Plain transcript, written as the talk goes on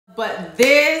But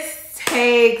this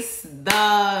takes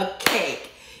the cake.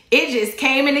 It just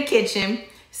came in the kitchen,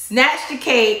 snatched the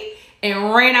cake,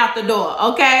 and ran out the door,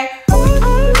 okay?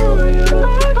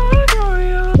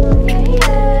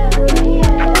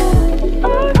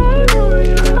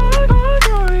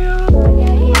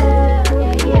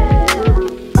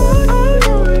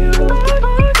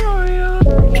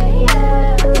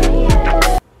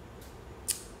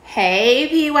 Hey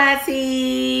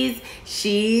PYTs,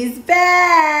 she's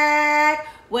back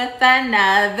with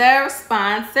another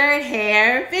sponsored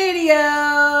hair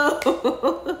video.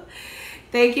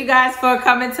 Thank you guys for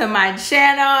coming to my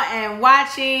channel and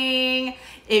watching.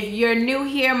 If you're new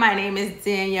here, my name is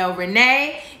Danielle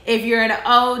Renee. If you're an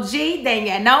OG, then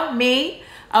you know me,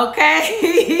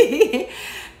 okay?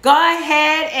 Go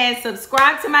ahead and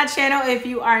subscribe to my channel if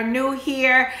you are new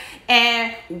here,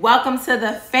 and welcome to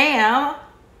the fam.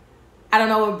 I don't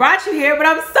know what brought you here, but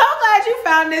I'm so glad you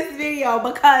found this video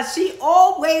because she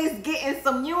always getting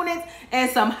some units and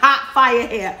some hot fire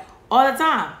hair all the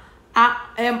time. I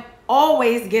am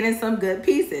always getting some good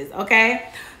pieces, okay?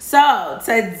 So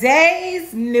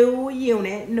today's new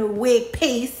unit, new wig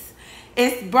piece,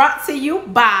 is brought to you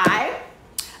by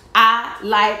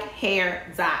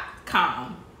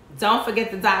ILikeHair.com. Don't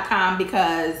forget the .com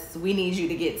because we need you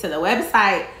to get to the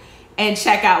website and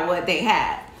check out what they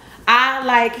have.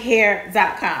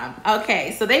 ILikeHair.com.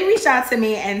 Okay, so they reached out to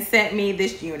me and sent me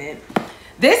this unit.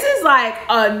 This is like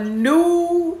a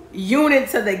new unit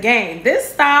to the game.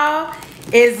 This style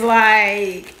is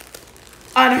like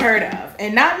unheard of,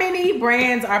 and not many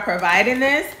brands are providing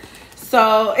this.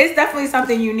 So it's definitely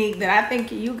something unique that I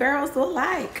think you girls will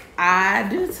like. I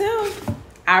do too.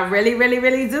 I really, really,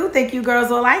 really do think you girls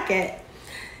will like it.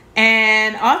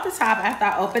 And off the top, after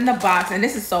I opened the box, and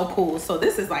this is so cool. So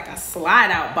this is like a slide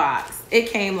out box. It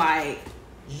came like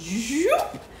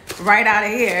right out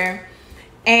of here.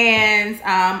 And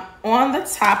on the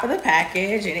top of the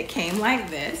package, and it came like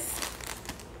this.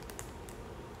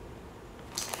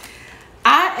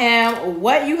 I am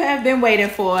what you have been waiting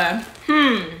for.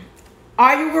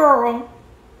 Are you girl?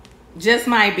 Just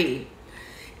might be.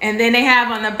 And then they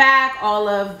have on the back all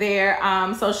of their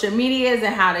social medias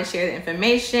and how to share the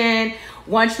information.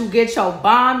 Once you get your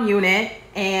bomb unit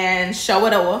and show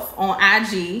it off on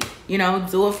IG, you know,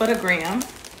 do it for the gram.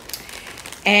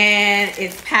 And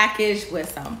it's packaged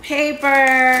with some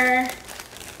paper.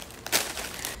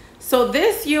 So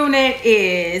this unit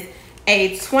is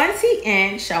a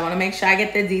 20-inch, I want to make sure I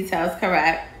get the details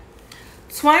correct,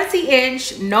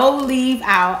 20-inch, no leave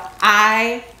out,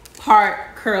 eye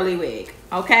part curly wig.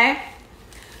 Okay,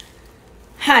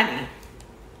 honey,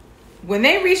 when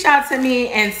they reached out to me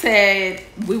and said,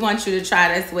 we want you to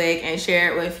try this wig and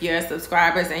share it with your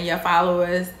subscribers and your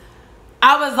followers,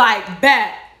 I was like,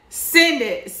 bet, send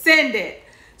it, send it.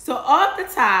 So off the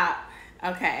top,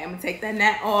 okay, I'm gonna take the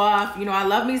net off. You know, I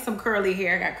love me some curly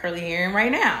hair. I got curly hair in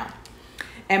right now.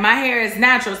 And my hair is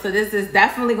natural, so this is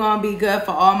definitely gonna be good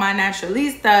for all my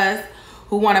naturalistas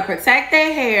who wanna protect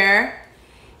their hair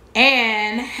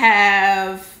and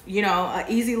have, you know, an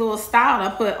easy little style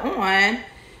to put on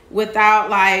without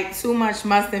like too much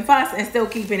muss and fuss, and still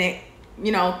keeping it,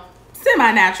 you know,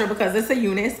 semi-natural because it's a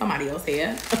unit, it's somebody else's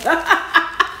hair.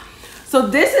 So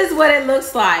this is what it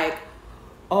looks like.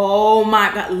 Oh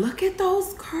my God, look at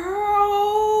those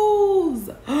curls.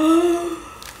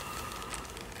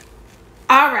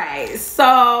 All right,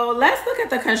 so let's look at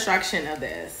the construction of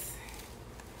this.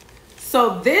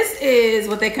 So this is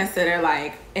what they consider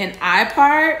like an eye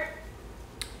part.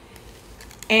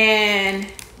 And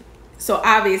so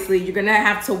obviously you're gonna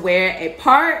have to wear a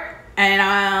part. And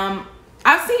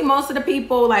I've seen most of the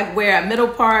people like wear a middle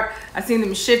part. I've seen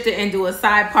them shift it and do a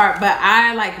side part, but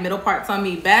I like middle parts on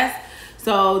me best.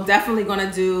 So definitely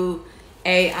gonna do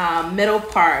a middle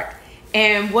part.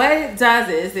 And what it does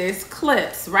is there's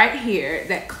clips right here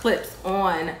that clips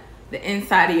on the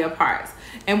inside of your parts.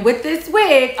 And with this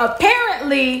wig,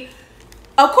 apparently,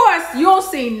 of course, you'll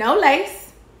see no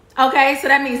lace. Okay, so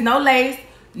that means no lace,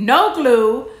 no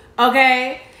glue.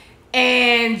 Okay,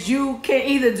 and you can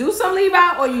either do some leave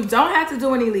out or you don't have to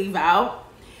do any leave out.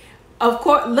 Of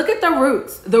course, look at the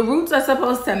roots. The roots are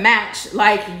supposed to match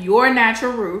like your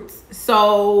natural roots.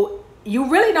 So you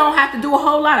really don't have to do a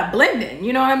whole lot of blending.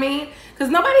 You know what I mean?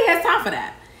 Because nobody has time for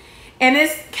that. And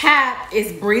this cap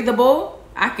is breathable.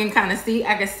 I can kind of see,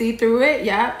 I can see through it.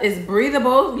 Yeah, it's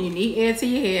breathable. You need air to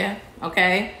your hair,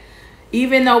 okay?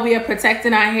 Even though we are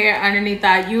protecting our hair underneath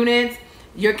our units,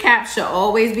 your cap should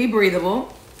always be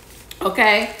breathable,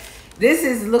 okay?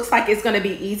 This looks like it's gonna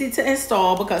be easy to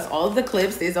install because all of the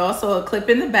clips, there's also a clip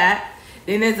in the back.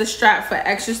 Then there's a strap for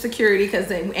extra security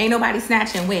because ain't nobody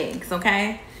snatching wigs,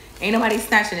 okay? Ain't nobody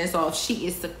snatching this off. She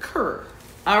is secure.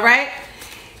 All right.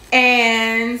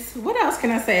 And what else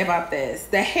can I say about this?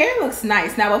 The hair looks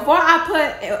nice. Now, before I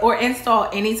put or install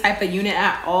any type of unit,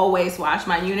 I always wash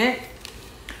my unit.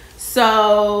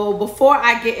 So before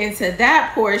I get into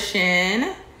that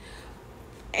portion,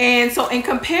 and so in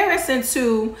comparison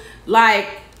to like,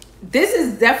 this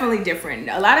is definitely different.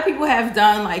 A lot of people have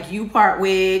done like U-part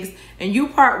wigs, and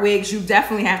U-part wigs, you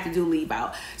definitely have to do leave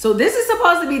out. So this is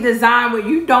supposed to be designed where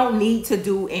you don't need to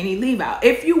do any leave out.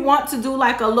 If you want to do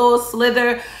like a little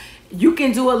slither, you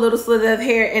can do a little slither of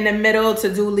hair in the middle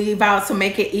to do leave out to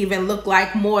make it even look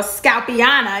like more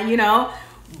scalpiana, you know,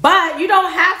 but you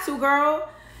don't have to, girl.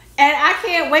 And I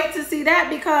can't wait to see that,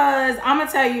 because I'm gonna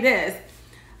tell you this.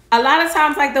 A lot of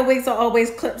times, like, the wigs are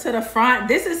always clipped to the front.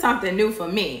 This is something new for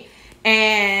me.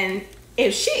 And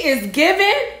if she is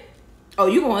giving, oh,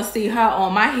 you're gonna see her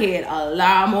on my head a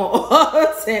lot more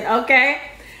often, okay?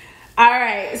 All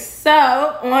right, so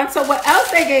on to what else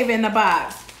they gave in the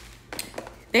box.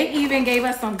 They even gave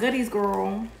us some goodies,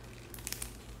 girl.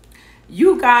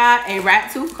 You got a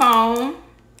rat tooth comb.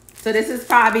 So this is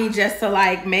probably just to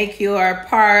like make your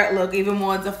part look even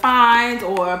more defined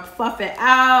or fluff it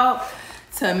out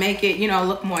to make it, you know,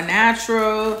 look more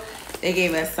natural. They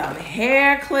gave us some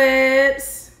hair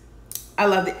clips. I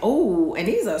love it. Oh, and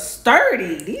these are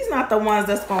sturdy. These not the ones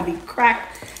that's gonna be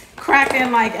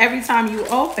cracking like every time you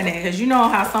open it, because you know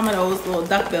how some of those little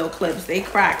duckbill clips, they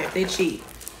crack if they're cheap.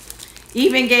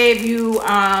 Even gave you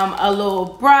a little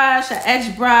brush, an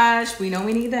edge brush. We know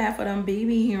we need that for them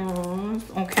baby hairs,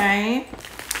 okay?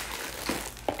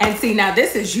 And see, now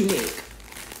this is unique.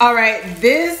 All right,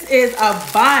 this is a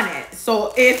bonnet.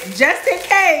 So if just in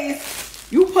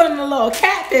case you putting a little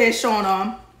catfish on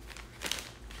them,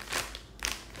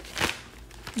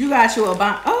 you got you a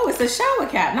bonnet. Oh, it's a shower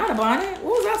cap, not a bonnet.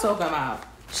 What was I talking about?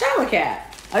 Shower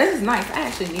cap. Oh, this is nice. I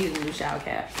actually need a new shower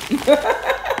cap.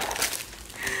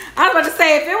 I was about to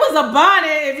say, if it was a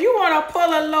bonnet, if you want to pull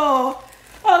a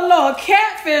little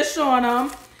catfish on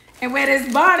them and wear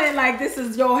this bonnet like this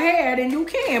is your hair, then you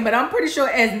can. But I'm pretty sure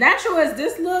as natural as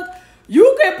this look,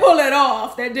 you can pull it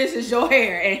off that this is your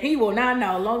hair, and he will not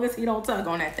know, as long as he don't tug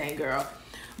on that thing, girl.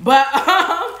 But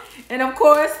and of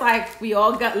course, like, we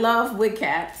all got love wig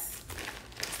caps.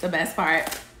 It's the best part.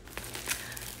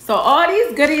 So all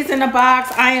these goodies in the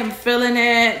box, I am feeling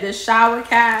it. The shower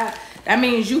cap. That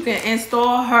means you can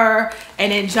install her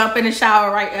and then jump in the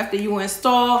shower right after you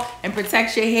install and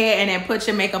protect your hair and then put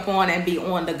your makeup on and be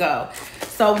on the go.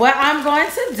 So what I'm going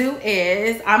to do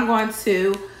is I'm going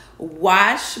to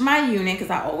wash my unit, because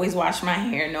I always wash my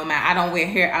hair no matter. I don't wear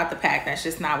hair out the pack. That's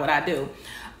just not what I do.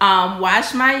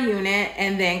 Wash my unit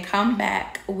and then come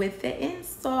back with the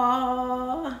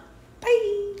install.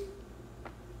 Bye.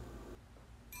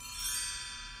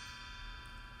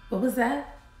 What was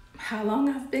that? How long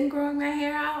I've been growing my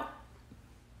hair out?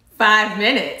 5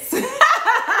 minutes.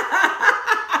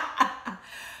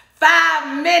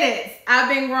 5 minutes I've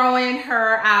been growing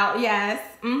her out. Yes.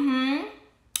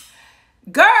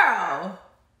 Girl,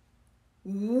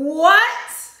 what?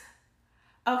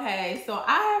 Okay, so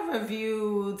I have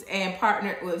reviewed and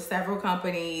partnered with several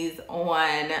companies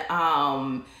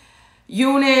on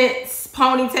units,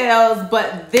 ponytails,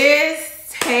 but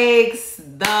this takes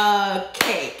the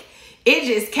cake. It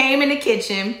just came in the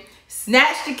kitchen,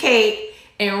 snatched the cake,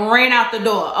 and ran out the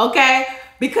door, okay?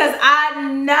 Because I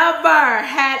never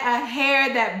had a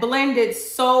hair that blended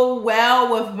so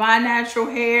well with my natural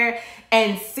hair.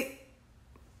 And see,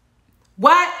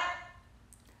 what?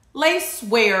 Lace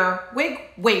wear, wig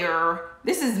wear.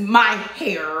 This is my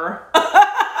hair.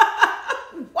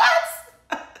 What?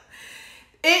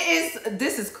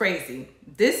 This is crazy.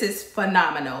 This is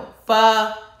phenomenal.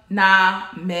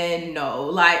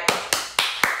 Phenomenal. Like,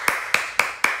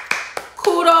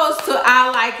 kudos to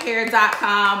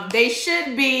ILikeHair.com. They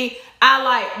should be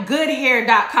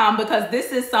ILikeGoodHair.com, because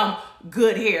this is some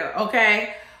good hair,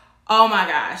 okay? Oh my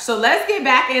gosh. So let's get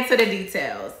back into the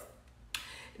details.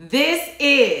 This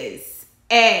is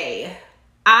a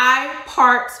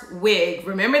I-part wig.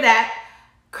 Remember that?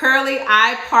 Curly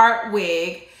I-part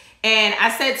wig. And I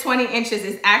said 20 inches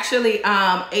is actually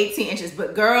 18 inches.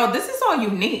 But girl, this is all you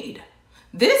need.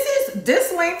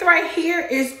 This length right here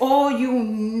is all you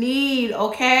need,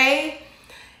 okay?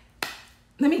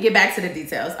 Let me get back to the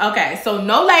details. Okay, so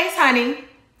no lace, honey.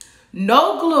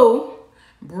 No glue.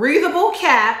 Breathable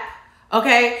cap.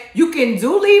 Okay, you can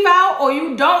do leave out or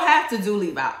you don't have to do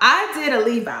leave out. I did a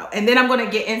leave out, and then I'm going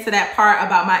to get into that part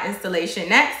about my installation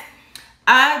next.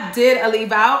 I did a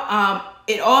leave out.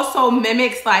 It also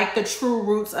mimics like the true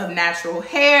roots of natural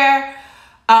hair.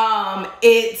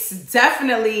 It's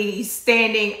definitely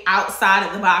standing outside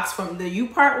of the box from the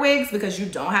U-part wigs because you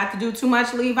don't have to do too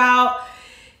much leave out.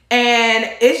 And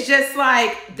it's just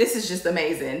like, this is just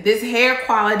amazing. This hair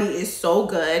quality is so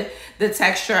good. The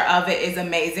texture of it is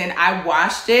amazing. I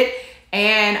washed it,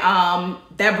 and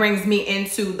that brings me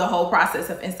into the whole process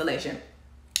of installation.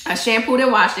 I shampooed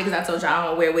and washed it because I told you I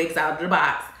don't wear wigs out of the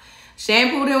box.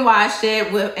 Shampooed and washed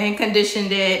it and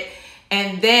conditioned it.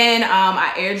 And then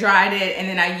I air dried it, and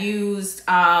then I used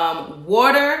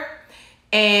water,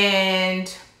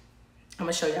 and I'm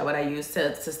gonna show y'all what I used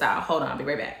to style. Hold on, I'll be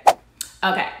right back.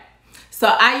 Okay, so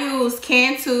I used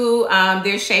Cantu,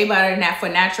 their Shea Butter for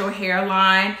natural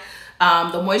hairline,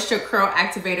 the Moisture Curl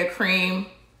Activator Cream.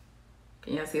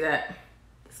 Can y'all see that?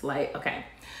 It's light, okay.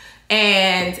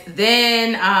 And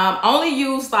then only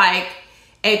used like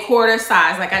a quarter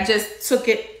size. Like I just took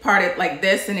it, parted like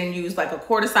this, and then used like a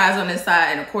quarter size on this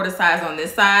side and a quarter size on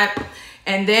this side.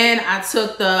 And then I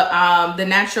took the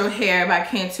Natural Hair by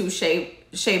Cantu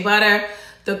Shea Butter,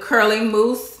 the curling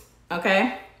mousse,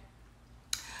 okay?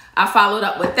 I followed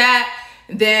up with that,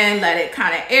 then let it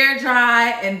kind of air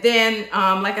dry. And then,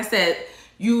 like I said,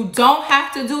 you don't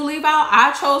have to do leave out.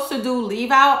 I chose to do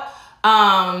leave out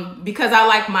because I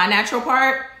like my natural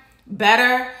part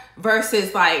better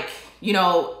versus like, you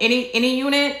know, any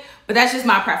unit, but that's just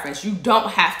my preference. You don't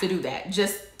have to do that,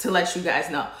 just to let you guys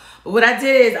know. But what I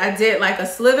did is I did like a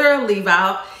slither of leave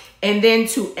out, and then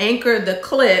to anchor the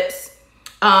clips,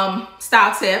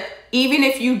 style tip, even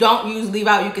if you don't use leave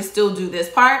out, you can still do this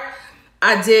part.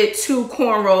 I did 2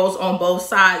 cornrows on both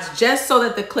sides just so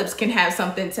that the clips can have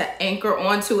something to anchor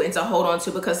onto and to hold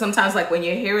onto, because sometimes like when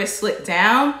your hair is slicked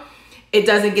down, it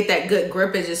doesn't get that good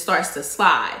grip. It just starts to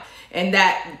slide, and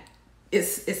that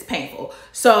it's painful.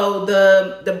 So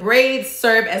the braids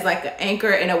serve as like an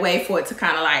anchor and a way for it to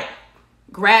kind of like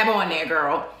grab on there,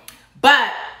 girl. But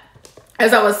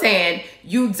as I was saying,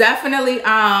 you definitely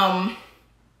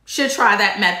should try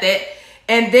that method.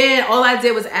 And then all I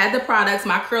did was add the products,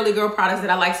 my Curly Girl products that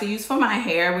I like to use for my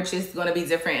hair, which is going to be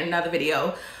different in another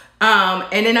video.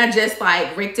 And then I just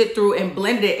like raked it through and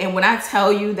blended it. And when I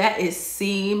tell you that is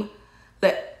seamless,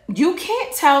 you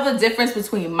can't tell the difference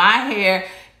between my hair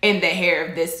and the hair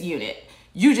of this unit.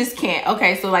 You just can't.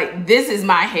 Okay, so like this is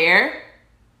my hair.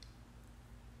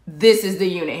 This is the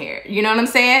unit hair. You know what I'm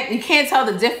saying? You can't tell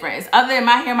the difference. Other than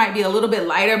my hair might be a little bit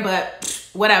lighter, but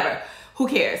whatever. Who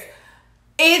cares?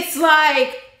 It's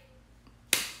like,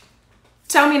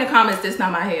 tell me in the comments this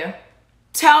not my hair.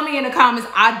 Tell me in the comments,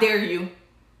 I dare you.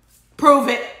 Prove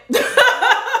it.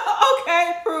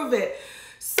 Okay, prove it.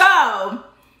 So,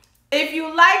 if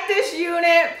you like this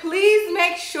unit, please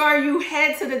make sure you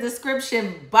head to the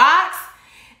description box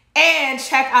and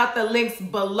check out the links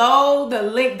below, the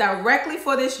link directly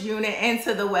for this unit and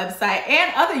to the website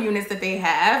and other units that they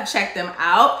have. Check them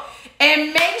out.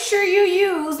 And make sure you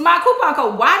use my coupon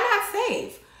code. Why not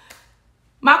save?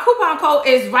 My coupon code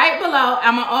is right below.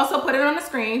 I'm going to also put it on the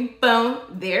screen. Boom.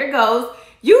 There it goes.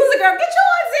 Use it, girl. Get you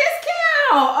a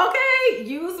discount. Okay?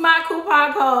 Use my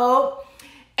coupon code.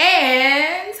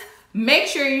 And make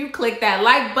sure you click that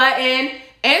like button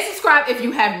and subscribe if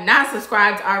you have not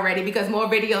subscribed already, because more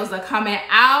videos are coming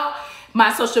out.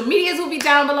 My social medias will be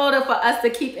down below for us to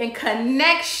keep in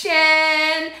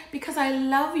connection, because I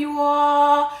love you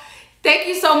all. Thank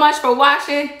you so much for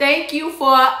watching. Thank you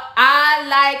for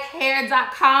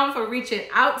ilikehair.com for reaching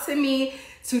out to me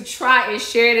to try and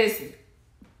share this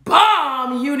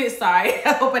bomb unit. Sorry,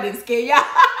 I hope I didn't scare y'all.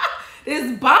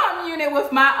 This bomb unit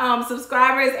with my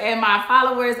subscribers and my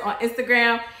followers on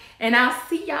Instagram. And I'll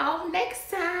see y'all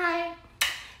next time.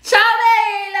 Ciao,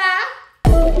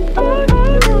 Bella.